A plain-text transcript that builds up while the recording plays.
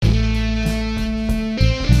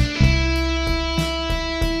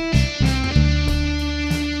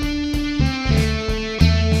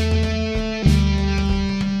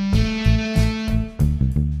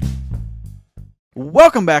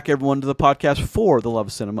Welcome back, everyone, to the podcast for the Love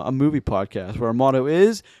of Cinema, a movie podcast where our motto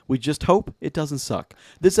is, we just hope it doesn't suck.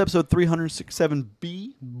 This episode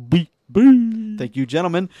 367B. Thank you,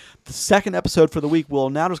 gentlemen. The second episode for the week, we'll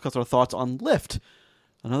now discuss our thoughts on Lift,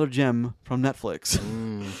 another gem from Netflix.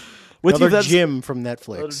 Another gem from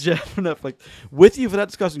Netflix. Gem from Netflix. With you for that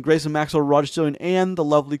discussion, Grayson Maxwell, Roger Stillian, and the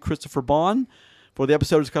lovely Christopher Bond. For the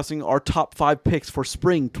episode discussing our top 5 picks for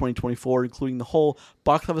spring 2024, including the whole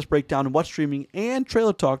box office breakdown and what's streaming and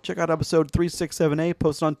trailer talk. Check out episode 367A,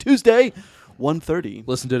 posted on Tuesday, 1:30.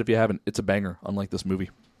 Listen to it if you haven't. It's a banger, unlike this movie.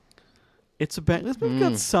 It's a bang. This movie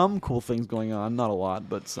got some cool things going on. Not a lot,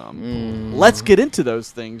 but some. Let's get into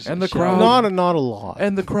those things. And the shall crowd. we? Not a lot.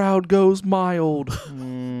 And the crowd goes mild.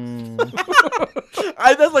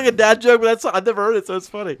 That's like a dad joke, but I've never heard it, so it's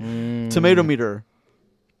funny. Tomato meter,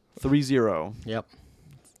 3-0. Yep.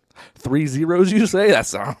 3 zeros, you say? That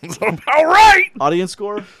sounds about right. Audience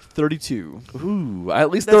score, 32. Ooh,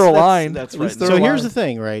 at least they're aligned. That's At right. least they're So here's aligned. the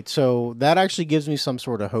thing, right? So that actually gives me some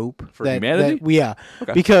sort of hope For humanity? yeah,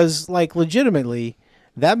 Okay. because like legitimately,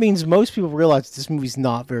 that means most people realize this movie's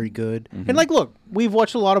not very good. And like, look, we've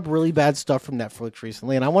watched a lot of really bad stuff from Netflix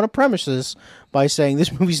recently, and I want to premise this by saying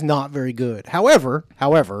this movie's not very good. However,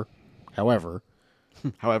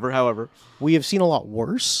 we have seen a lot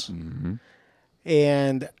worse,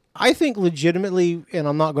 and I think legitimately, and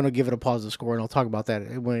I'm not going to give it a positive score, and I'll talk about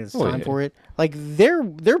that when it's time for it. Like there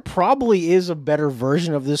probably is a better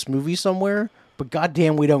version of this movie somewhere, but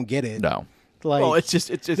goddamn, we don't get it. No. Like, Well, it's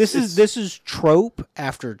this is trope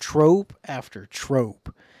after trope after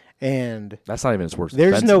trope, and That's not even its worst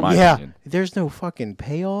there's offense, no in my opinion. there's no fucking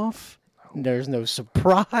payoff. There's no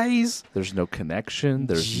surprise. There's no connection.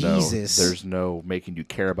 Jesus. There's no making you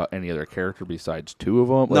care about any other character besides two of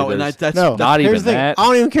them. No, and there's that's No, not here's even the thing. that. I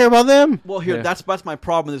don't even care about them. Well, here, Yeah. that's my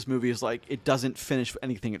problem with this movie is like it doesn't finish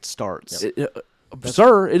anything it starts.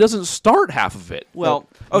 Sir, it doesn't start half of it. Well,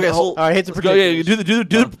 okay, so All right, hit the Let's go. Yeah,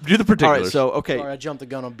 particulars. do the particulars. all right, so okay, Sorry, I jumped the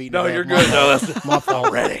gun on beating. No, the you're head. good. No, that's My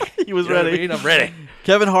fault. ready. he was You know what I ready. mean? I'm ready.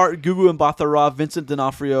 Kevin Hart, Gugu Mbatha-Raw, Vincent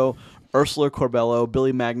D'Onofrio, Ursula Corbello,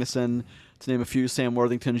 Billy Magnuson, to name a few, Sam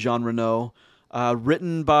Worthington, Jean Reno.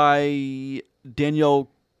 Written by Daniel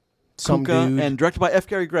Some Kuka dude. and directed by F.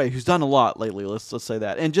 Gary Gray, who's done a lot lately. Let's say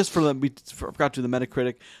that. And just for we forgot to do the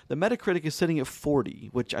Metacritic. The Metacritic is sitting at 40,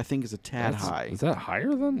 which I think is a tad high. Is that higher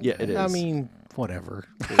than? Yeah, it is. I mean, whatever.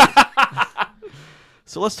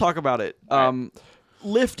 So let's talk about it.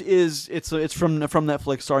 Lift is it's from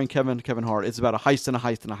Netflix, starring Kevin Hart. It's about a heist and a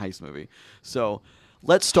heist and a heist movie. So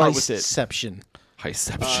let's start with it. Heistception.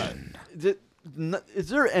 Highception. Is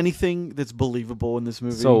there anything that's believable in this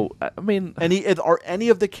movie? So I mean, are any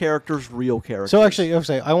of the characters real characters? So actually,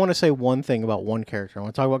 I want to say one thing about one character. I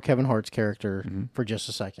want to talk about Kevin Hart's character for just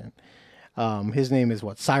a second. His name is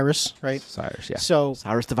what? Cyrus, right? Cyrus, yeah. So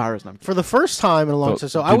Cyrus the Virus. No, for the first time in a long time,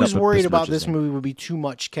 so do I was not worried besmirch about his this name. movie would be too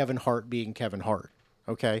much Kevin Hart being Kevin Hart.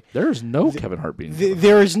 Okay, There is no Kevin Hart being.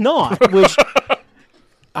 there is not, which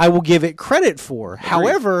I will give it credit for.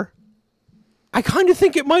 However, I kind of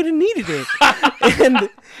think it might have needed it, and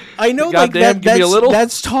I know like Goddamn, give me a little.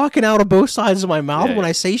 that's talking out of both sides of my mouth Yeah, when yeah.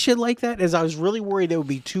 I say shit like that. As I was really worried it would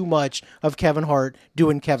be too much of Kevin Hart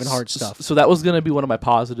doing Kevin Hart stuff. So that was going to be one of my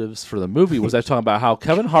positives for the movie. Was I talking about how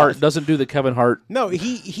Kevin Hart doesn't do the Kevin Hart? No,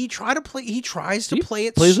 he tries to play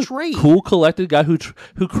it plays straight. a cool, collected guy who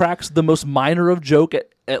cracks the most minor of joke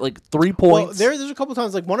at like 3 Well, points. there's a couple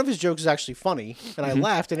times like one of his jokes is actually funny, and I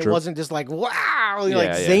laughed, and it True. wasn't just like wow, like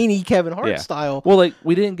Yeah. zany Kevin Hart Yeah. style. Well, like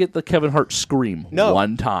we didn't get the Kevin Hart scream No.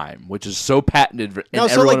 one time, which is so patented in No,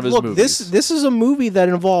 every so one like, of his look, movies. this is a movie that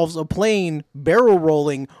involves a plane barrel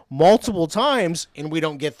rolling multiple times, and we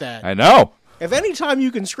don't get that. I know. If any time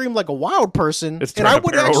you can scream like a wild person, It's and trying I to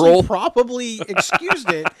would barrel actually roll. probably excused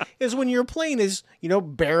it, is when your plane is,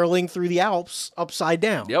 barreling through the Alps upside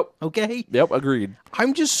down. Yep. Okay? Yep, agreed.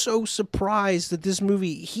 I'm just so surprised that this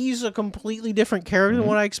movie, he's a completely different character Mm-hmm. than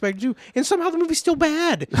what I expected to do, and somehow the movie's still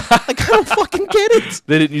bad. Like, I don't fucking get it.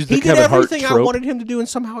 They didn't use the He did Kevin Hart everything I trope. wanted him to do, and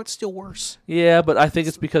somehow it's still worse. Yeah, but I think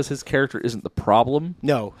it's because his character isn't the problem.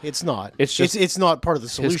 No, it's not. It's just- it's not part of the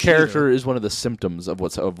solution. His character either. is one of the symptoms of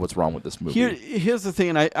what's wrong with this movie. here's the thing,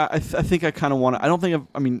 and I think I kind of want to. I don't think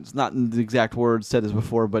I mean it's not in the exact words said this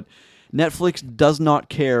before, but Netflix does not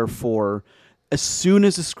care for as soon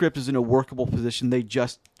as the script is in a workable position, they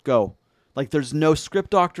just go. Like, there's no script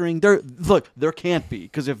doctoring. There can't be,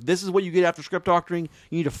 because if this is what you get after script doctoring,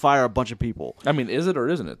 you need to fire a bunch of people. I mean, is it or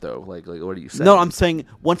isn't it though? Like what do you say? No, I'm saying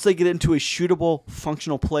once they get into a shootable,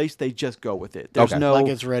 functional place, they just go with it. There's Okay. no Like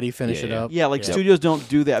it's ready, finish it Yeah. up. yeah, like studios don't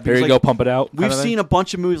do that. There because, you like, go, pump it out. We've kinda thing? seen a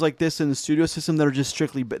bunch of movies like this in the studio system that are just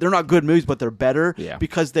strictly. They're not good movies, but they're better Yeah.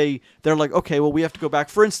 because they're like, okay, well, we have to go back.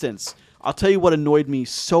 For instance, I'll tell you what annoyed me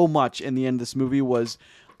so much in the end of this movie was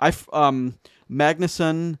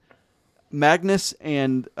Magnus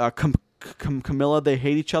and Camilla, they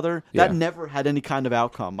hate each other. That Yeah. never had any kind of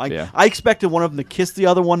outcome. Yeah. I expected one of them to kiss the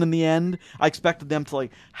other one in the end. I expected them to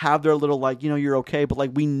like have their little like, you're okay, but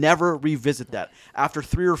like we never revisit that. After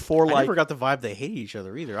 3 or 4 I like never got the vibe they hate each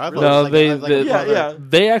other either. I thought No, it was they- a they- brother. Yeah.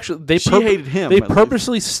 They actually She hated him, They at least.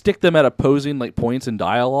 purposely stick them at opposing like points in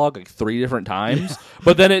dialogue like 3 different times,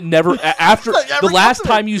 but then it never after never the last comes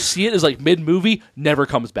to it. time you see it is like mid movie, never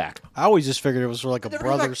comes back. I always just figured it was like a Never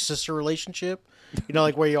brother back- sister relationship.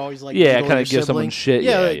 Like where you always like Yeah, giggle kinda your give someone sibling. shit.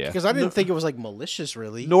 Yeah, yeah. Because I didn't think it was like malicious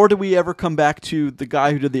really. Nor do we ever come back to the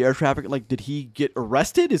guy who did the air traffic. Like, did he get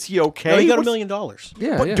arrested? Is he okay? No, he got $1 What's- million.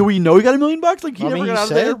 Yeah, But yeah. do we know he got $1 million? Like, he I never mean, got he out of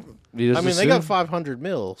said- there. You just I mean, they got assume? 500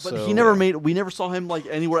 mil. But so, he never made. We never saw him like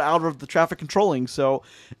anywhere out of the traffic controlling. So,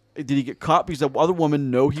 did he get caught because the other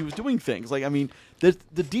woman know he was doing things? Like, I mean, the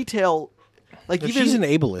detail. Like, even She's an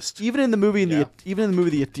ableist. even in the movie, Yeah.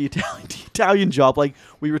 the Italian Job, like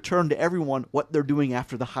we return to everyone what they're doing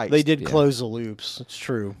after the heist. They did Yeah. close the loops. It's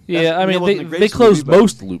true. Yeah, I it mean wasn't they the greatest closed movie, but-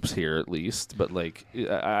 most loops here at least, but like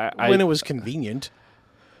I When it was convenient.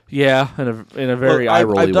 yeah, in a very Look, eye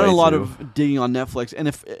rolly way. I've done a lot too. of digging on Netflix, and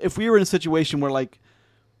if we were in a situation where like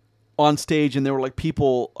on stage and there were like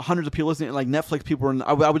people, hundreds of people listening, like Netflix people, and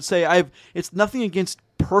I would say it's nothing against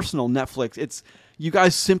personal Netflix. It's you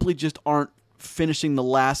guys simply just aren't finishing the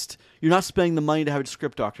last. You're not spending the money to have it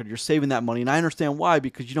script doctored. You're saving that money, and I understand why,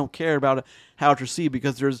 because you don't care about it, how it's received.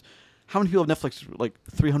 Because there's how many people have Netflix? Like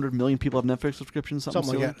 300 million people have Netflix subscriptions. Something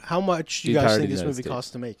like silly? that. How much do The you guys entirety think of this the movie United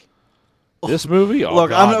costs to make? This movie. Oh, Look,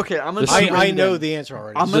 God. I'm gonna The try to I rein it know in. the answer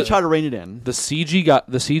already. I'm gonna try to rein it in. The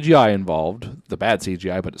CGI involved, the bad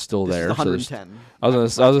CGI, but it's still This there. is so there's- 110. I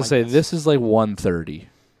was gonna say this is like 130.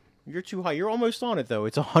 You're too high. You're almost on it though.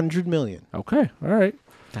 It's $100 million. Okay, all right.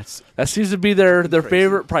 That's That seems to be their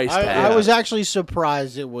favorite price tag. I was actually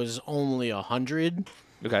surprised it was only 100.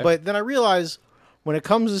 okay, But then I realized when it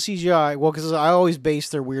comes to CGI, well, because I always base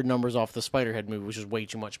their weird numbers off the Spiderhead movie, which is way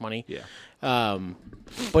too much money. yeah,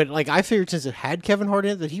 But like I figured since it had Kevin Hart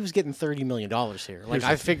in it, that he was getting $30 million here. Like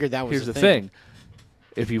I figured that was here's the thing.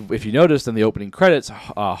 If you noticed in the opening credits,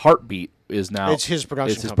 Heartbeat is now It's his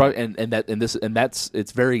production It's his company. that's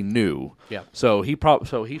it's very new. Yeah. So he's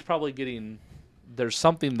probably getting there's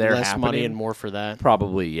something there Less happening. money and more for that.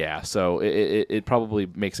 Probably, yeah. So it probably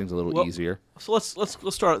makes things a little Well, easier. So let's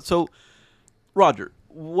start. So, Roger,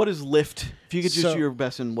 what is Lift? If you could just So- do your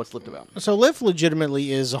best in what's Lift about. So Lift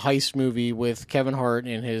legitimately is a heist movie with Kevin Hart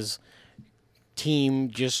and his team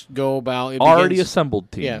just go about. It Already begins-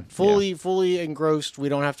 assembled team. Yeah, fully engrossed. We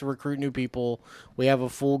don't have to recruit new people. We have a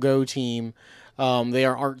full go team. They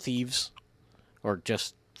are art thieves, or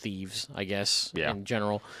just thieves, I guess. Yeah. In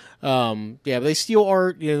general, but they steal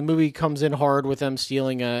art. The movie comes in hard with them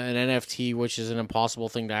stealing an NFT, which is an impossible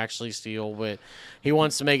thing to actually steal. But he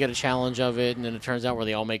wants to make it a challenge of it, and then it turns out where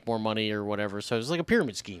they all make more money or whatever. So it's like a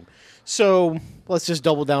pyramid scheme. So let's just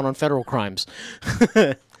double down on federal crimes.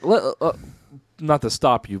 Not to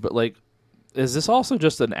stop you, but like, is this also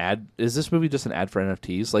just an ad? Is this movie just an ad for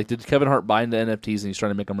NFTs? Like, did Kevin Hart buy into NFTs and he's trying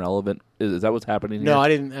to make them relevant? Is that what's happening here? No, I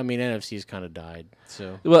didn't. I mean, NFTs kind of died.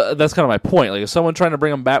 So Well, that's kind of my point. Like, is someone trying to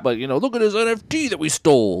bring them back? Like, look at his NFT that we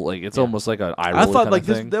stole. Like, it's almost like an eye roll I thought kind like of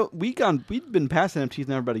this. thing. We'd been past NFTs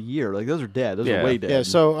now about a year. Like those are dead. Those Yeah. are way dead. yeah.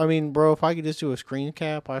 So I mean, bro, if I could just do a screen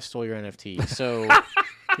cap, I stole your NFT. So you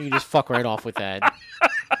can just fuck right off with that.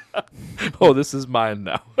 Oh, this is mine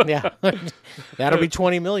now. Yeah, that'll be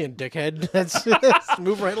 20 million, dickhead. Let's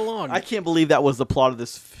move right along. I can't believe that was the plot of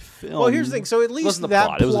this film. Well, here's the thing. So at least wasn't the that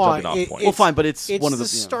plot. It was a jumping off point. Well, fine, but it's one of the the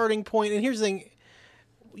starting point. And here's the thing.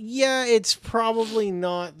 Yeah, it's probably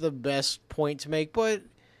not the best point to make, but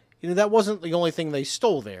that wasn't the only thing they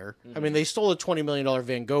stole there. I mean, they stole a $20 million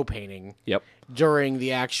Van Gogh painting Yep. during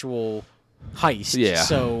the actual heist. Yeah.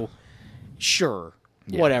 So, sure,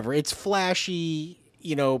 whatever. It's flashy.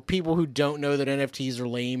 People who don't know that NFTs are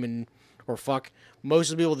lame or fuck. Most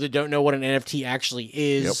of the people that don't know what an NFT actually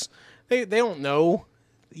is, they don't know.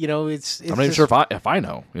 It's I'm not even sure if I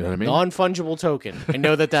know. You know what I mean? non-fungible token. I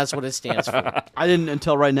know that's what it stands for. I didn't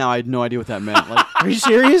until right now. I had no idea what that meant. Like, Are you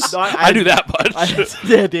serious? I do that much. I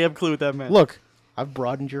had a damn clue what that meant. Look, I've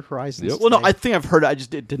broadened your horizons. Yep. Well, no, today. I think I've heard it. I just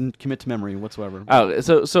didn't commit to memory whatsoever. Oh,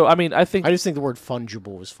 so I mean, I think I just think the word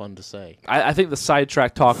fungible was fun to say. I think the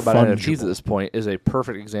sidetrack talk about Fungible. NFTs at this point is a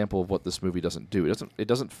perfect example of what this movie doesn't do. It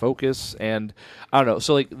doesn't focus, and I don't know.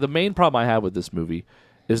 So like the main problem I have with this movie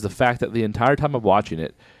is the fact that the entire time I'm watching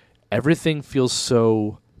it, everything feels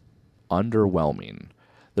so underwhelming.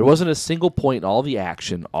 There wasn't a single point in all the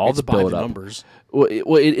action, all It's the by build the up. numbers. Well,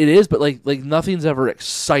 it is, but like nothing's ever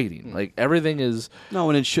exciting. Like everything is. No,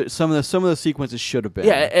 and it should. Some of the sequences should have been.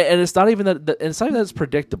 Yeah, and it's not even that. And it's not even that it's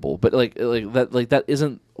predictable, but like that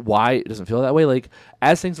isn't why it doesn't feel that way. Like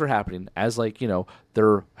as things are happening, as like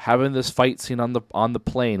they're having this fight scene on the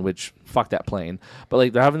plane, which fuck that plane. But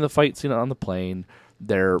like they're having the fight scene on the plane.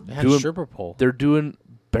 They're They had a doing stripper pole. They're doing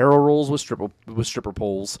barrel rolls with stripper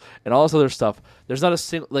poles and all this other stuff. There's not a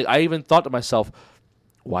single like I even thought to myself,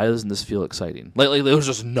 why doesn't this feel exciting? Like there was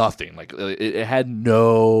just nothing. Like it had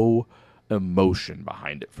no emotion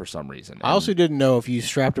behind it for some reason. I also didn't know if you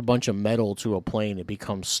strapped a bunch of metal to a plane, it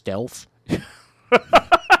becomes stealth.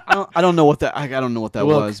 I don't know what that. I don't know what that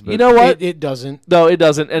Look, was. But you know what? It doesn't. No, it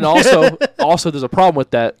doesn't. And also there's a problem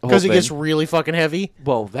with that whole Because it thing. gets really fucking heavy.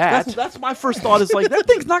 well, that's my first thought. Is like that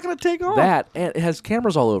thing's not going to take off. that and it has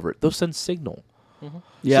cameras all over it. Those send signal.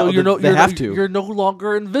 Yeah, so they have to. You're no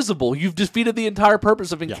longer invisible. You've defeated the entire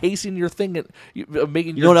purpose of encasing your thing and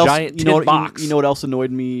making You know your what else? giant You know tin what? box. You know what else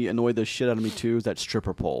annoyed the shit out of me too? Is that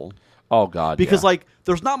stripper pole. Oh God! Because yeah. like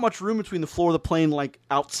there's not much room between the floor of the plane like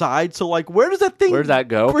outside. So like where does that thing? Where'd that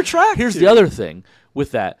go? Retract. Here's to? the other thing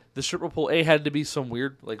with that: the stripper pole had to be some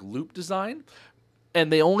weird like loop design,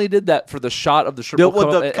 and they only did that for the shot of the stripper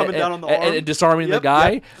pole coming down on the arm? and disarming the Yep, guy,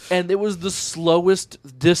 yep. and it was the slowest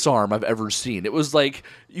disarm I've ever seen. It was like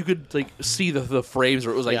you could like see the frames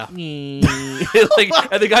where it was like,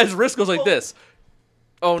 like and the guy's wrist goes like this.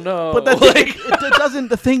 Oh no! But that like, it doesn't.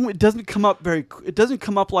 The thing it doesn't come up very. It doesn't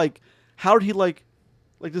come up like. How did he like?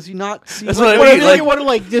 Like does he not see? That's like, what I mean, Like, like- want to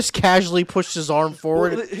like just casually push his arm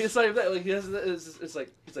forward. well, it's not even that. Like he has, it's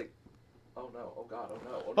like he's like, oh no! Oh God! Oh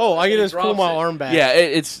no! Oh, I And can he just pull drops my it. arm back. Yeah,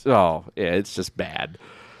 it's just bad.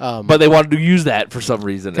 Um, But they wanted to use that for some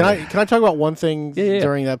reason. Can I talk about one thing Yeah.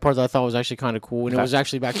 during that part that I thought was actually kind of cool, and it Okay. was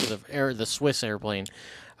actually back to the Swiss airplane.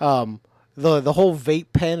 The whole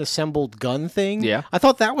vape pen assembled gun thing. Yeah. I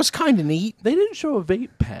thought that was kind of neat. They didn't show a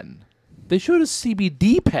vape pen. They showed a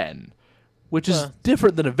CBD pen, which is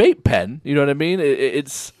different than a vape pen. You know what I mean?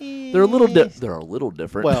 It's they're a little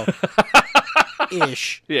different. Well,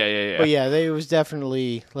 ish. yeah. But yeah, it was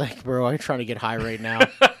definitely like, bro, I'm trying to get high right now.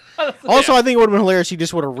 Also, I think it would have been hilarious. He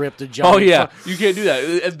just would have ripped a giant. Oh yeah, you can't do that,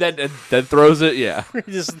 and then throws it. Yeah,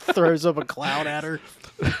 He just throws up a cloud at her.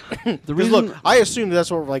 the Because reason. look, I assume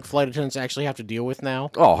that's what like flight attendants actually have to deal with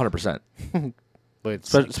now. oh, 100%. But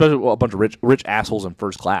it's Especially a bunch of rich assholes in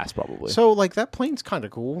first class, probably. so like that plane's kind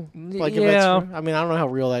of cool. Like if Yeah. that's, I mean, I don't know how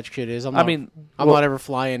real that shit is. I'm well- not ever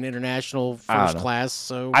flying international I don't first know. class.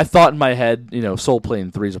 So I thought in my head, Soul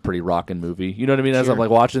Plane 3 is a pretty rocking movie. You know what I mean? As Sure. I'm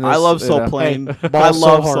like watching this, I love Soul know? Plane. Hey, I ball so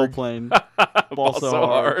love Soul hard. Plane. Ball so so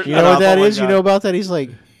hard. hard. you know what that Oh my is? You God. know about that? He's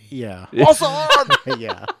like, yeah, Ball so hard.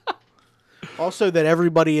 yeah. Also, that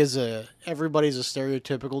everybody's a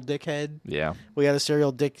stereotypical dickhead. Yeah. We got a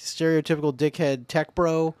stereotypical dickhead tech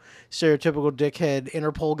bro, stereotypical dickhead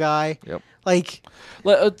Interpol guy. Yep. Like,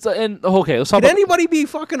 Let's talk could about. anybody be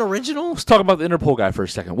fucking original? Let's talk about the Interpol guy for a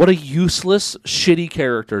second. What a useless, shitty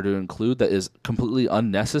character to include that is completely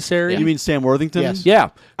unnecessary. You mean Sam Worthington? Yes. Yeah,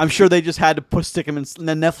 I'm sure they just had to stick him in. And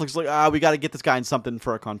then Netflix was like, we got to get this guy in something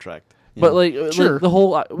for a contract. You but know? like, Sure. like the whole.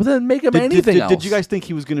 Well, then make him did, anything did, else. did you guys think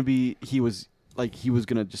he was going to be? He was going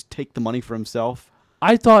to just take the money for himself.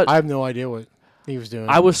 I thought I have no idea what he was doing.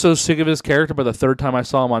 I was so sick of his character by the third time I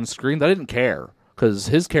saw him on screen that I didn't care because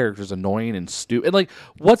his character's annoying and stupid. And like,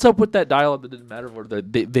 what's up with that dialogue that didn't matter where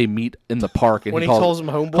they meet in the park and when he calls calls him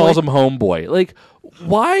homeboy. calls him homeboy. Like,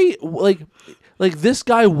 why? Like this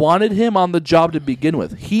guy wanted him on the job to begin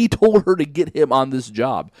with. He told her to get him on this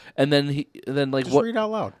job, and then like Just what? read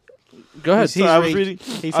out loud. Go ahead. He's I was rated-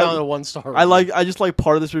 reading- He found a 1-star. I just like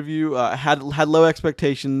part of this review. Had low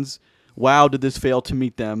expectations. Wow, did this fail to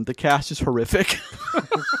meet them? The cast is horrific.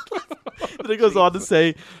 Then it goes on to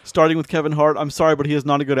say, starting with Kevin Hart, I'm sorry, but he is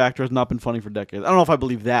not a good actor. Has not been funny for decades. I don't know if I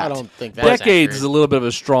believe that. I don't think that's Decades is accurate. a little bit of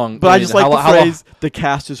a strong. But I mean, just like how, the how, phrase, the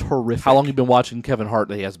cast is horrific. How long you been watching Kevin Hart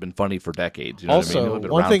that he has been funny for decades? You know what I mean? Also, He's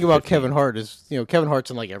been one around thing for about 15. Kevin Hart is, Kevin Hart's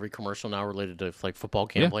in like every commercial now related to like football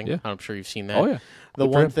gambling. yeah. I'm sure you've seen that. Oh yeah. The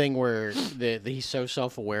Good for one him. thing where he's so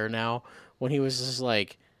self-aware now, when he was just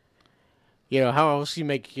like, how else you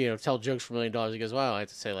make, tell jokes for $1 million? He goes, well, I have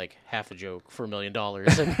to say like half a joke for $1 million.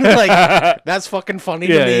 And like, that's fucking funny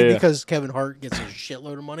Yeah, to me yeah. because Kevin Hart gets a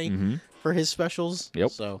shitload of money. for his specials.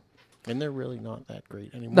 Yep. So, and they're really not that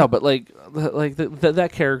great anymore. No, but that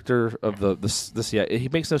character of this he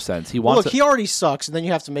makes no sense. He Well, wants look, he already sucks, and then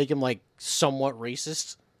you have to make him like somewhat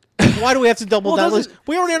racist. Why do we have to double down? doesn't-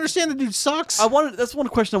 We already understand the dude sucks. That's one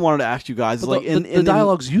question I wanted to ask you guys. but Like the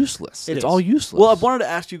dialogue's useless. It It's is. all useless. Well, I wanted to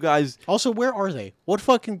ask you guys. Also, where are they? What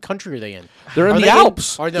fucking country are they in? They're in Are the they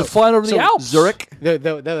Alps. are They're flying over the Alps. Zurich? Or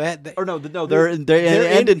No, they're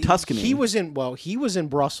in Tuscany. He was in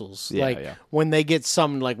Brussels. Yeah, like yeah. when they get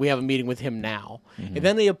some, like we have a meeting with him now, and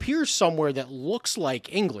then they appear somewhere that looks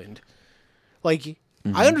like England. Like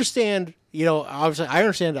I understand, obviously I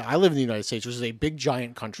understand that I live in the United States, which is a big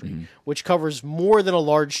giant country, which covers more than a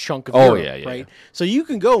large chunk of Oh, Europe, yeah, right? yeah. So you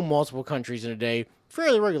can go multiple countries in a day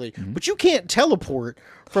fairly regularly, but you can't teleport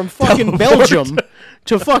from fucking Belgium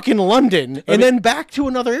to fucking London and then back to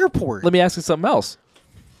another airport. Let me ask you something else.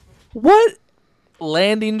 What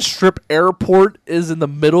landing strip airport is in the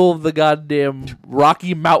middle of the goddamn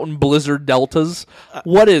Rocky Mountain blizzard deltas?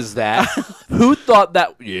 What is that? Who thought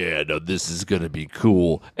that? Yeah, no, this is gonna be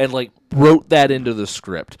cool, and like wrote that into the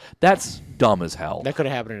script. That's dumb as hell. That could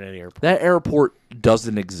have happened at any airport. That airport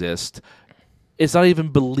doesn't exist. It's not even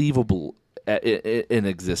believable in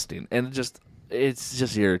existing, and it's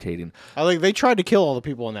just irritating. I think they tried to kill all the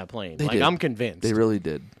people on that plane. did. I'm convinced. They really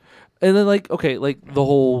did. And then the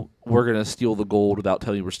whole we're gonna steal the gold without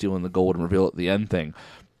telling you we're stealing the gold and reveal it at the end thing.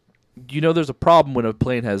 There's a problem when a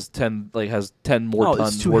plane has 10 more Oh, it's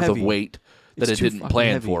tons too worth heavy. of weight that It's it too didn't fucking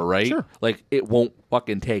plan heavy. for, right? Sure. Like it won't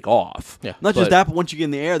fucking take off. Yeah. Not just But- that, but once you get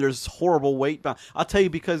in the air, there's horrible weight. I'll tell you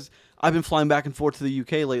because I've been flying back and forth to the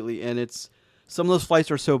UK lately, and some of those flights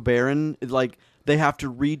are so barren. Like they have to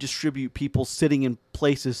redistribute people sitting in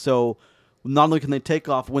places so not only can they take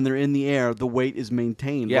off when they're in the air, the weight is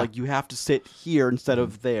maintained. Yeah. Like you have to sit here instead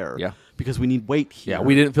of there. Yeah. Because we need weight here. Yeah,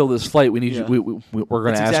 we didn't fill this flight. We need Yeah. you. We're going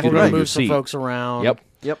That's to ask exactly you to right. move your Move some seat. folks around. Yep.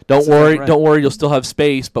 Yep. Don't That's worry. exactly right. Don't worry. You'll still have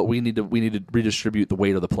space, but we need to redistribute the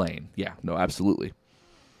weight of the plane. Yeah. No. Absolutely.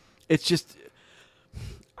 It's just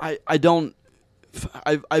I don't.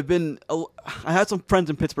 I've been. I had some friends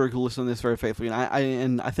in Pittsburgh who listen to this very faithfully,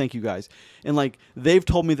 and I thank you guys. And like they've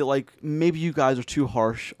told me that like maybe you guys are too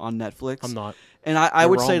harsh on Netflix. I'm not. And I You're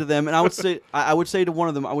would say wrong. to them, and I would say to one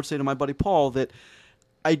of them, I would say to my buddy Paul that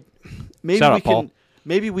maybe Shout we out, Paul. can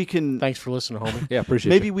maybe we can Thanks for listening, homie. Yeah. Appreciate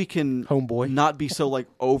maybe we can Homeboy. not be so like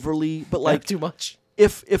overly, but like too much.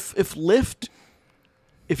 if Lyft,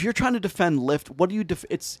 if you're trying to defend Lyft, what do you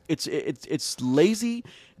it's lazy.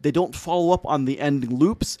 They don't follow up on the ending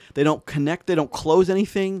loops. They don't connect. They don't close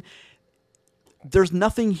anything. There's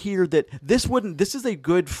nothing here that this is a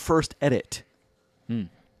good first edit.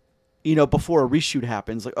 Before a reshoot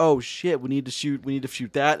happens, like, oh shit, we need to shoot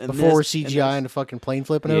that, and Before this, and CGI this. and the fucking plane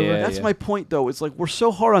flipping Yeah. over. That's my point, though. It's like we're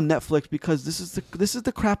so hard on Netflix because this is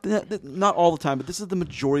the crap that not all the time, but this is the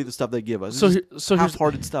majority of the stuff they give us. So It's here- just so here's-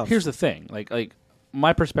 half-hearted stuff. Here's the thing, like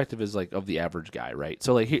my perspective is like of the average guy, right?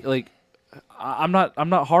 So I'm not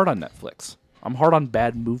hard on Netflix. I'm hard on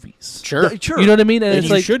bad movies. Sure. Sure. You know what I mean? And it's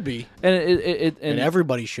you like should be. and it And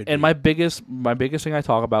everybody should be. and my biggest thing I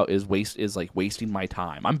talk about is wasting my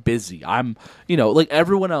time. I'm busy. I'm like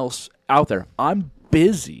everyone else out there. I'm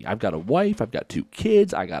busy. I've got a wife. I've got 2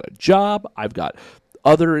 kids. I got a job. I've got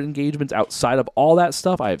other engagements outside of all that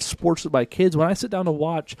stuff. I have sports with my kids. When I sit down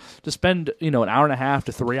to spend an hour and a half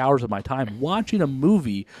to 3 hours of my time watching a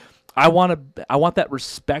movie, I want that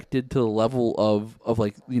respected to the level of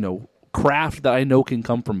like craft that I know can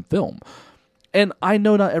come from film. And I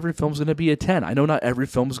know not every film's going to be a 10. I know not every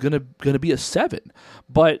film's going to be a 7.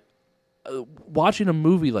 But watching a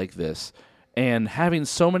movie like this and having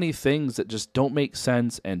so many things that just don't make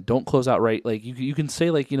sense and don't close out right, like you can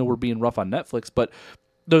say like we're being rough on Netflix, but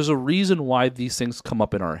there's a reason why these things come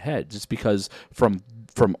up in our heads. It's because from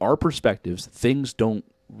our perspectives, things don't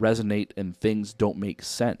resonate and things don't make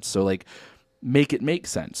sense. So like make it make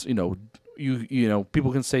sense.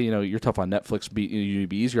 People can say, you're tough on Netflix, you need to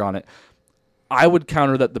be easier on it. I would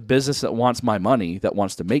counter that the business that wants my money, that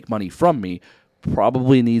wants to make money from me,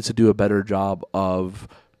 probably needs to do a better job of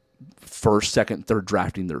first, second, third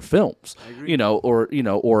drafting their films.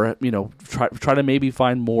 Try to maybe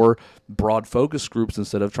find more broad focus groups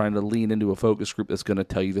instead of trying to lean into a focus group that's going to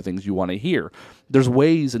tell you the things you want to hear. There's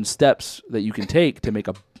ways and steps that you can take to make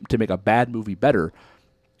a bad movie better.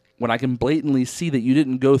 When I can blatantly see that you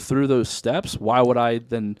didn't go through those steps, why would I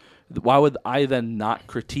then not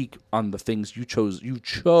critique on the things you chose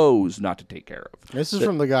not to take care of? This is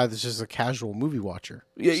from the guy that's just a casual movie watcher.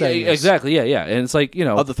 Yeah, saying this. exactly. Yeah. And it's like,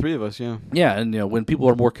 of the three of us, yeah. yeah, and when people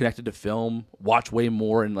are more connected to film, watch way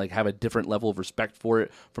more and like have a different level of respect for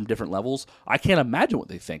it from different levels, I can't imagine what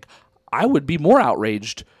they think. I would be more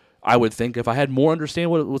outraged I would think, if I had more understanding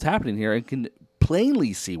what was happening here and can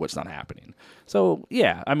plainly see what's not happening. So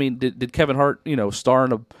yeah, I mean, did Kevin Hart, star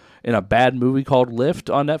in a bad movie called Lift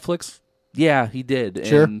on Netflix? Yeah, he did.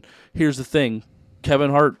 Sure. And here's the thing: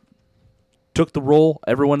 Kevin Hart took the role.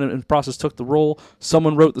 Everyone in the process took the role.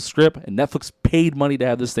 Someone wrote the script, and Netflix paid money to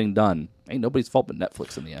have this thing done. Ain't nobody's fault but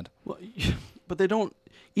Netflix in the end. Well, but they don't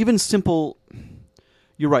even simple.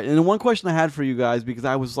 You're right. And the one question I had for you guys, because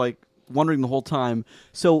I was like wondering the whole time.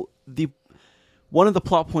 So one of the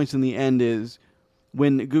plot points in the end is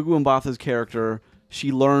when Gugu Mbatha's character,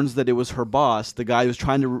 she learns that it was her boss, the guy who's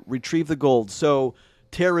trying to retrieve the gold. So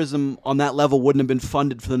terrorism on that level wouldn't have been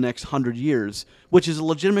funded for the next 100 years, which is a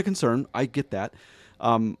legitimate concern. I get that.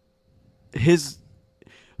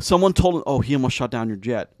 Someone told him, oh, he almost shot down your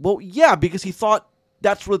jet. Well, yeah, because he thought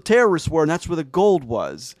that's where the terrorists were and that's where the gold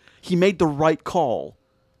was. He made the right call.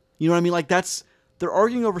 You know what I mean? Like, they're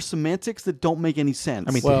arguing over semantics that don't make any sense.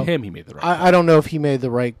 I mean, to him, he made the right call. I don't know if he made the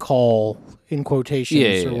right call in quotations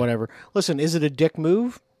Yeah. or whatever. Listen, is it a dick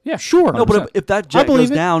move? Yeah, Sure. no, but if that jet believe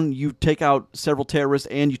goes it. down, you take out several terrorists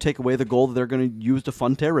and you take away the gold that they're going to use to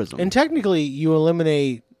fund terrorism. And technically, you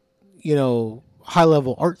eliminate,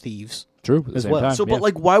 high-level art thieves. True. At the as same well. time, so, yeah. but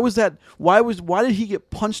like, why was that? Why did he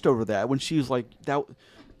get punched over that when she was like that?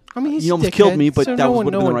 I mean, he's You a almost killed dickhead, me, but so that no was- one,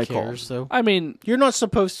 would've no been the one right call. cares, So I mean, you're not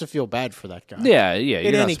supposed to feel bad for that guy. yeah, In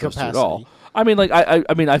you're not any supposed to at capacity. all. I mean, like,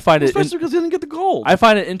 I find it. Especially because he didn't get the gold. I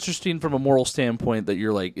find it interesting from a moral standpoint that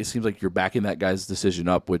you're like, it seems like you're backing that guy's decision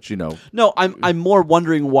up, which No, I'm more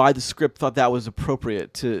wondering why the script thought that was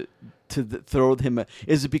appropriate to throw him.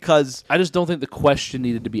 Is it because I just don't think the question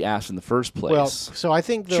needed to be asked in the first place. Well, so I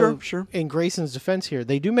think though, Sure. in Grayson's defense here,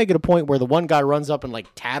 they do make it a point where the one guy runs up and like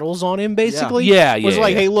tattles on him, basically. Yeah, was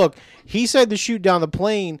like, yeah. hey, look, he said to shoot down the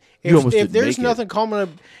plane. You almost If didn't there's make it. nothing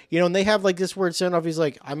coming, and they have like this word sent off. He's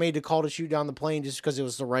like, I made the call to shoot down the plane just because it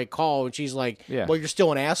was the right call, and she's like, Yeah. well, you're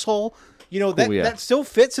still an asshole. yeah. That still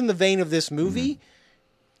fits in the vein of this movie.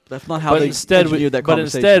 that's not how but they instead, engineered that but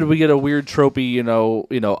conversation? instead we get a weird tropey,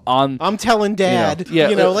 on. I'm telling Dad,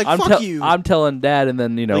 like I'm fuck you. I'm telling Dad, and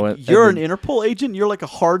then like, and you're an then, Interpol agent. You're like a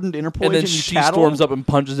hardened Interpol and then agent. You she tattle? storms up and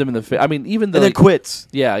punches him in the face. I mean, even though and then quits.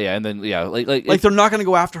 yeah, and then Like they're not going to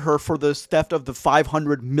go after her for the theft of the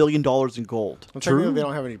 $500 million in gold. Technically, they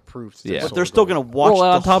don't have any proof. Yeah. But they're still going to watch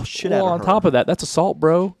well, the shit out of on her. top of that, that's assault,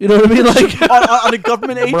 bro. You know what I mean? Like, on a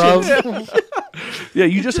government agent. Bro. yeah,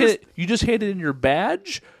 you just handed in your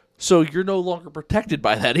badge, so you're no longer protected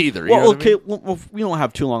by that either. You Well, know what I okay, mean? well, we don't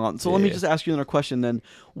have too long on. So let me Yeah. just ask you another question then.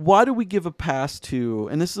 Why do we give a pass to,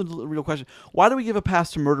 and this is a real question, why do we give a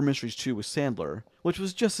pass to Murder Mysteries 2 with Sandler, which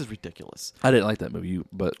was just as ridiculous? I didn't like that movie,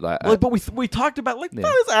 but But we talked about, like, Yeah.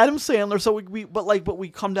 that is Adam Sandler, so but we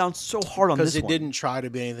come down so hard on Because this it one. didn't try to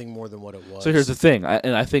be anything more than what it was. So here's the thing,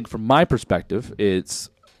 and I think from my perspective, it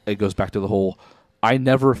goes back to the whole. I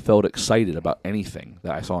never felt excited about anything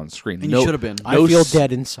that I saw on screen. And you should have been. I feel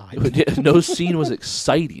dead inside. No scene was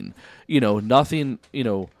exciting. Nothing.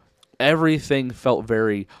 Everything felt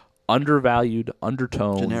very undervalued,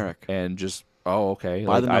 undertoned, Generic. and just okay.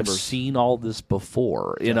 By Like, the I've numbers. seen all this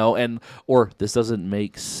before, or this doesn't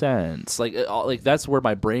make sense. Like that's where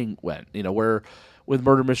my brain went. Where with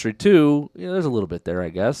Murder Mystery 2, there's a little bit there, I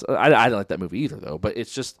guess. I didn't like that movie either, though. But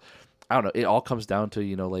it's just, I don't know. It all comes down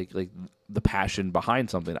to like the passion behind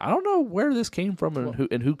something. I don't know where this came from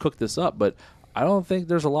and who cooked this up, but I don't think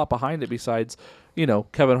there's a lot behind it besides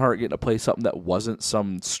Kevin Hart getting to play something that wasn't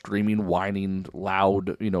some screaming, whining,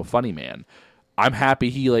 loud, funny man. I'm happy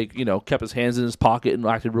he kept his hands in his pocket and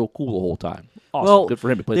acted real cool the whole time. Awesome. Well, Good for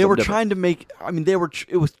him. He played they were something different. trying to make. I mean,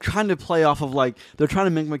 it was trying to play off of like they're trying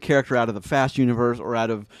to make him a character out of the Fast universe or out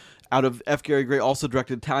of F. Gary Gray, also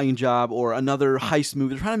directed Italian Job or another heist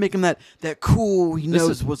movie. They're trying to make him that cool. He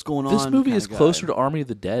knows what's going on. This movie kinda is guy. closer to Army of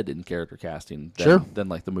the Dead in character casting than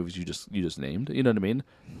like the movies you just named. You know what I mean?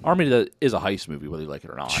 Army of the Dead is a heist movie, whether you like it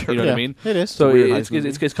or not. You know what I Yeah, mean? it is. So It's a weird it's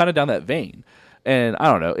heist movie. kind of down that vein, and I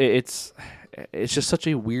don't know. It's just such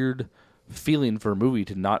a weird feeling for a movie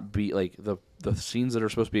to not be like the scenes that are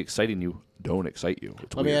supposed to be exciting you don't excite you.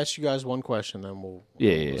 It's Let weird. me ask you guys one question, then we'll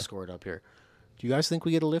Yeah. score it up here. Do you guys think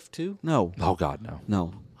we get a lift too? No, Oh God, no.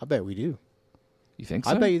 no. I bet we do. You think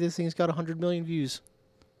so? I bet you this thing's got 100 million views.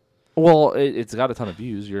 Well, it's got a ton of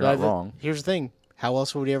views. You're not But wrong. Here's the thing: how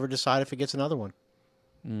else would we ever decide if it gets another one?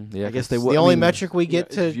 Yeah, I guess they The would. only metric we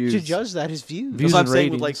get yeah, to views. judge that is views. views That's what and I'm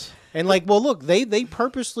saying with, ratings. And well, look, they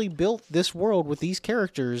purposely built this world with these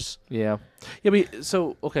characters. Yeah. But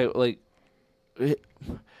so okay, like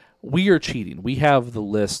we are cheating. We have the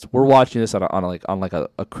list. We're watching this on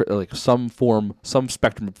some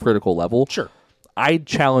spectrum of critical level. Sure. I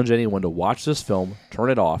challenge anyone to watch this film, turn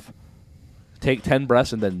it off, take 10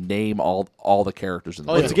 breaths and then name all the characters in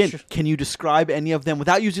the Oh, movie. yeah. Once again, can you describe any of them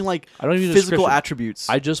without using like I don't use physical description. attributes?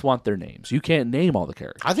 I just want their names. You can't name all the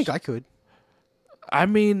characters. I think I could. I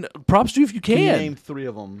mean, props to you if you can can. you name 3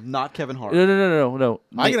 of them? Not Kevin Hart. No.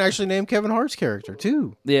 I can actually name Kevin Hart's character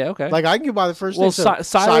too. Yeah, okay. Like I can get by the first. well, name. So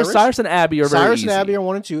Cyrus and Abby are very Cyrus easy. and Abby are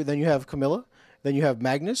 1 and 2. Then you have Camilla. Then you have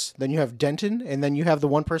Magnus. Then you have Denton, and then you have the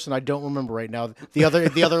one person I don't remember right now. The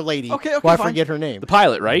other lady. Okay, who I fine. forget her name. The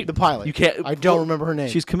pilot, right? The pilot. You can't. I don't remember her name.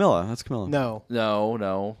 She's Camilla. That's Camilla. no.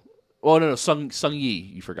 No. Oh no, Sung Yi.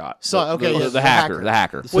 You forgot. So okay, the, yes, the hacker. The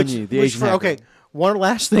hacker. Sun Yi, the Asian hacker. Okay, one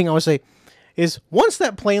last thing I would say is once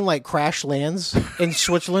that plane like crash lands in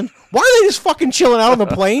Switzerland, why are they just fucking chilling out on the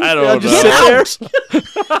plane? I don't know. Just sit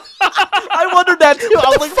there. I wondered that too. I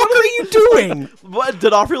was What the like, fuck are you doing? what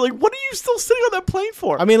did Offer like? What are you still sitting on that plane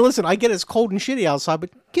for? I mean, listen, I get it's cold and shitty outside, but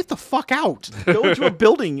get the fuck out. Go into a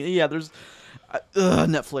building. Yeah, there's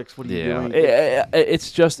Netflix. What are you doing?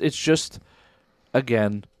 It's just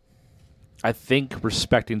again, I think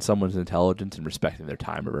respecting someone's intelligence and respecting their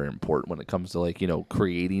time are very important when it comes to like,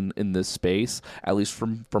 creating in this space, at least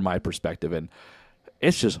from my perspective. And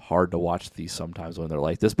it's just hard to watch these sometimes when they're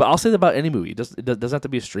like this. But I'll say that about any movie. It doesn't have to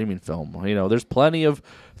be a streaming film. There's plenty of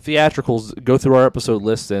theatricals. Go through our episode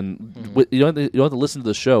list, and you don't have to listen to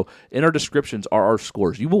the show. In our descriptions are our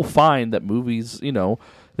scores. You will find that movies,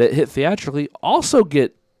 that hit theatrically also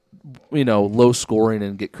get, low scoring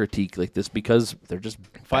and get critiqued like this because they're just.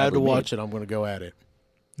 If I had to watch it, I'm going to go at it.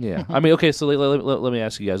 Yeah, I mean, okay. So let me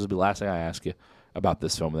ask you guys. This will be the last thing I ask you about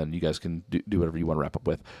this film, and then you guys can do whatever you want to wrap up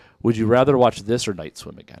with. Would you rather watch this or Night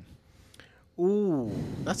Swim again? Ooh,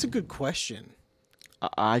 that's a good question.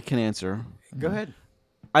 I can answer. Go ahead.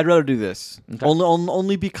 I'd rather do this Okay.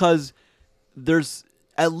 only because there's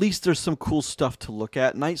some cool stuff to look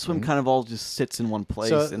at. Night Swim kind of all just sits in one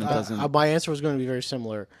place and it doesn't. My answer was going to be very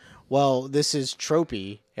similar. Well, this is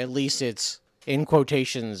tropey. At least it's in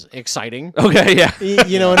quotations exciting. Okay, yeah.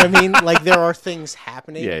 You know what I mean? Like there are things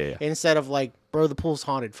happening. Yeah. Instead of like, bro, the pool's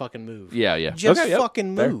haunted. Fucking move. Yeah. Just Okay, yep.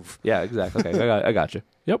 fucking Fair. move. Yeah, exactly. Okay, I got you.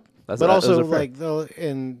 Yep. But those also, are fair. like, though,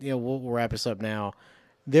 and we'll wrap this up now.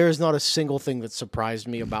 There is not a single thing that surprised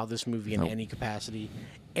me about this movie in any capacity.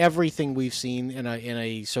 Everything we've seen in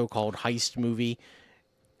a so-called heist movie,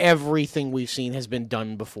 everything we've seen has been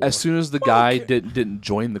done before. As soon as the guy didn't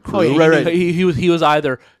join the crew, Oh, yeah, right. He was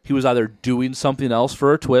either doing something else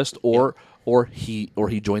for a twist, or he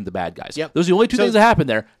joined the bad guys. Yep. Those are the only two So, things that happened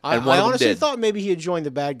there, and one I of them honestly did. thought maybe he had joined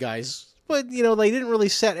the bad guys, but they didn't really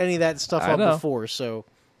set any of that stuff I up know. before, so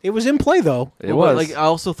it was in play though. It Well, was like I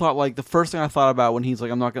also thought like the first thing I thought about when he's like,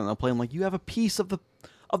 I'm not getting on the plane. I'm like, you have a piece of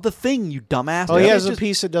the thing, you dumbass. Oh, he It's has a just-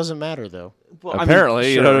 piece that doesn't matter though. well, I mean, apparently,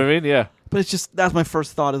 you sure. know what I mean? Yeah. But it's just that's my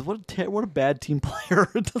first thought is what a bad team player.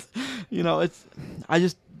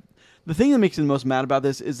 The thing that makes me the most mad about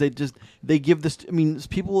this is they give this. I mean,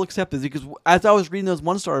 people will accept this because as I was reading those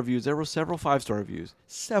 1-star reviews, there were several 5-star reviews,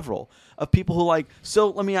 several of people who like. So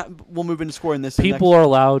we'll move into scoring this. People are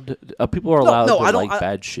allowed. People are allowed to I don't like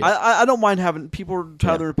bad shit. I don't mind having people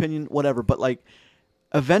tell Yeah. their opinion, whatever. But like,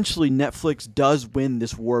 eventually, Netflix does win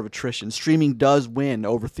this war of attrition. Streaming does win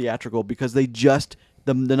over theatrical because they just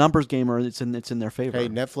the numbers game are it's in their favor. Hey,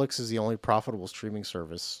 Netflix is the only profitable streaming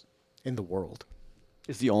service in the world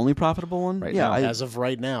It's the only profitable one. Right yeah, now. as of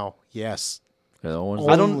right now. Yes. You know,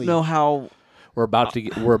 I don't only- know how. we're about to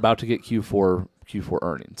get Q4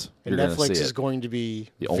 earnings. And You're gonna Netflix see is it. going to be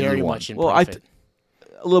The only very one. much in Well, profit.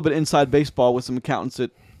 a little bit inside baseball with some accountants that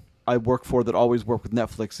I work for that always work with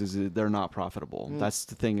Netflix is they're not profitable. That's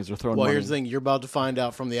the thing is they're throwing. Well, money. here's the thing: you're about to find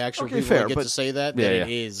out from the actual Okay, people fair, that get but- to say that Yeah, that yeah. it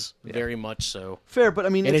is very much so, fair, but I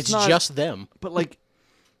mean, and it's not, just them. But like,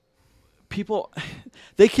 people,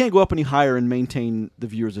 they can't go up any higher and maintain the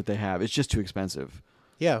viewers that they have. It's just too expensive.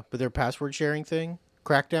 Yeah, but their password sharing thing,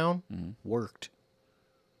 Crackdown, Mm-hmm. worked.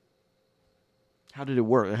 How did it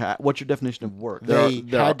work? What's your definition of work? They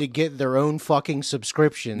had to get their own fucking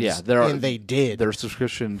subscriptions. Yeah, and they did. Their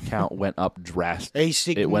subscription count went up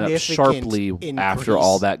drastically. A It went up significant sharply increase. after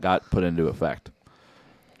all that got put into effect.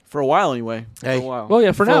 For a while, anyway. Hey. For a while. Well,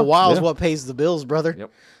 yeah, For for now. a while is yeah. what pays the bills, brother.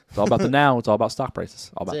 Yep. It's all about the now. It's all about stock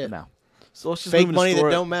prices. All about That's the it. now. So let's just Fake move into money that score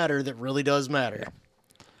it. don't matter that really does matter.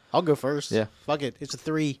 I'll go first. Yeah. Fuck it. It's a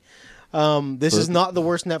 3. This is not the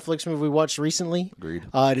worst Netflix movie we watched recently. Agreed.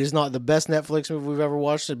 It is not the best Netflix movie we've ever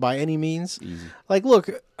watched by any means. Easy. Like, look,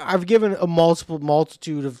 I've given a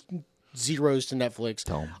multitude of zeros to Netflix.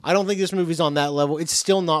 Tell 'em. I don't think this movie's on that level. It's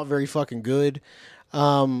still not very fucking good.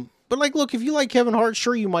 But like, look, if you like Kevin Hart,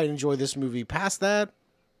 sure you might enjoy this movie. Past that,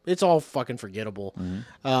 It's all fucking forgettable.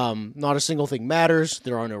 Not a single thing matters.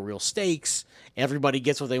 There are no real stakes. Everybody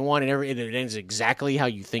gets what they want, and it ends exactly how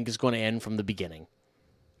you think it's going to end from the beginning.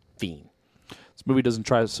 Fiend. This movie doesn't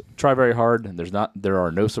try very hard, and there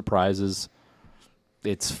are no surprises.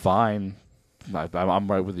 It's fine.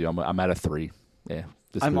 I'm right with you. I'm at a 3. Yeah.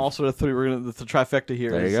 I'm also at a 3. We're gonna the trifecta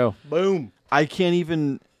here. There you go. Boom. I can't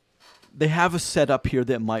even. They have a setup here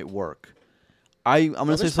that might work. I'm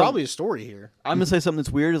gonna say There's probably a story here. I'm gonna say something that's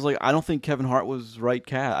weird. Is like I don't think Kevin Hart was right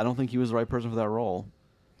cat. I don't think he was the right person for that role.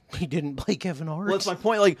 He didn't play Kevin Hart. Well, that's my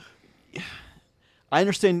point. Like, I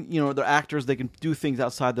understand. They're actors. They can do things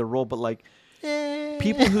outside their role, but like.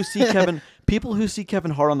 People who see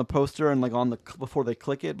Kevin Hart on the poster and like before they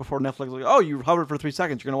click it before Netflix like, oh, you hovered for 3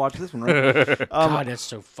 seconds, you're gonna watch this one, right? God, that's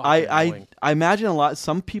so fucking annoying. I imagine a lot.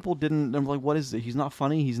 Some people didn't. I'm like, what is it? He's not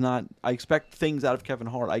funny. He's not. I expect things out of Kevin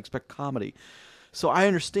Hart. I expect comedy. So I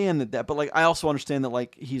understand that, but like I also understand that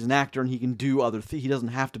like he's an actor and he can do other things. He doesn't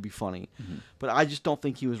have to be funny. But I just don't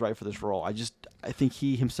think he was right for this role. I think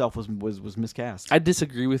he himself was miscast. I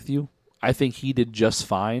disagree with you. I think he did just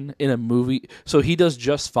fine in a movie. So he does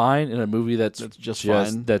just fine in a movie that's just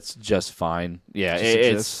fine. That's just fine. Yeah,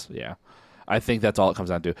 it's yeah. I think that's all it comes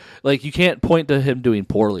down to. Like you can't point to him doing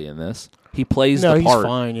poorly in this. He plays the part. No, he's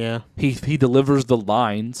fine. Yeah, he delivers the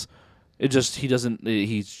lines. He doesn't.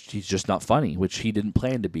 He's just not funny, which he didn't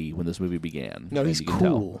plan to be when this movie began. No, he's cool.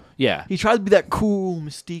 Tell. Yeah, he tried to be that cool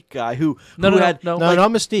Mystique guy who not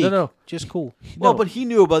Mystique. No, just cool. Well, but he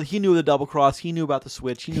knew the double cross. He knew about the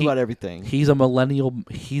switch. He knew about everything. He's a millennial.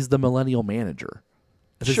 He's the millennial manager.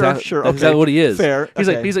 Sure. That's exactly what he is. Fair. He's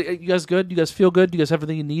like, you guys good? You guys feel good? You guys have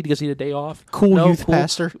everything you need? You guys need a day off? Cool youth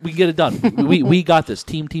pastor. We can get it done. we got this.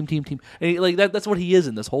 Team. And like that's what he is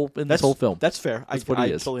in this whole film. That's fair. That's what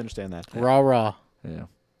he is. Totally understand that. Rah. Yeah.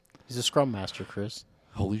 He's a scrum master, Chris.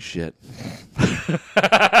 Holy shit.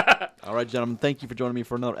 All right, gentlemen. Thank you for joining me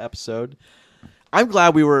for another episode. I'm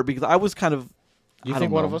glad because I was kind of. You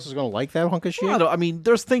think one of us is going to like that hunk of shit? I mean,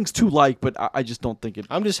 there's things to like, but I just don't think it.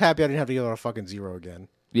 I'm just happy I didn't have to give it a fucking 0 again.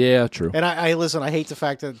 Yeah, true. And I listen. I hate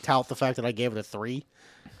tout the fact that I gave it a 3.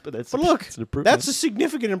 But look, that's a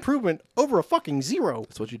significant improvement over a fucking 0.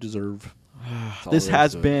 That's what you deserve. This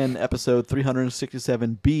has been episode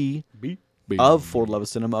 367B of For the Love of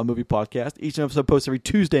Cinema, a movie podcast. Each episode posts every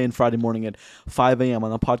Tuesday and Friday morning at 5 a.m.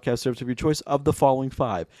 on the podcast service of your choice of the following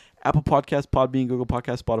 5: Apple Podcasts, Podbean, Google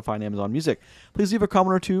Podcasts, Spotify, and Amazon Music. Please leave a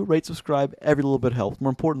comment or 2, rate, subscribe. Every little bit helps. More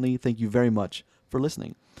importantly, thank you very much for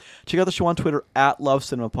listening. Check out the show on Twitter at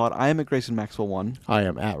LoveCinemaPod. I am at Grayson Maxwell 1. I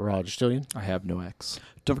am at Roger Stillion. I have no X.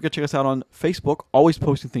 Don't forget to check us out on Facebook. Always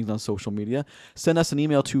posting things on social media. Send us an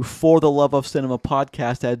email to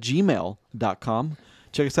fortheloveofcinemapodcast@gmail.com.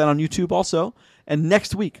 Check us out on YouTube also. And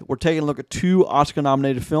next week, we're taking a look at 2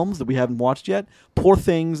 Oscar-nominated films that we haven't watched yet, Poor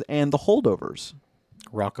Things and The Holdovers.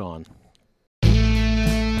 Rock on.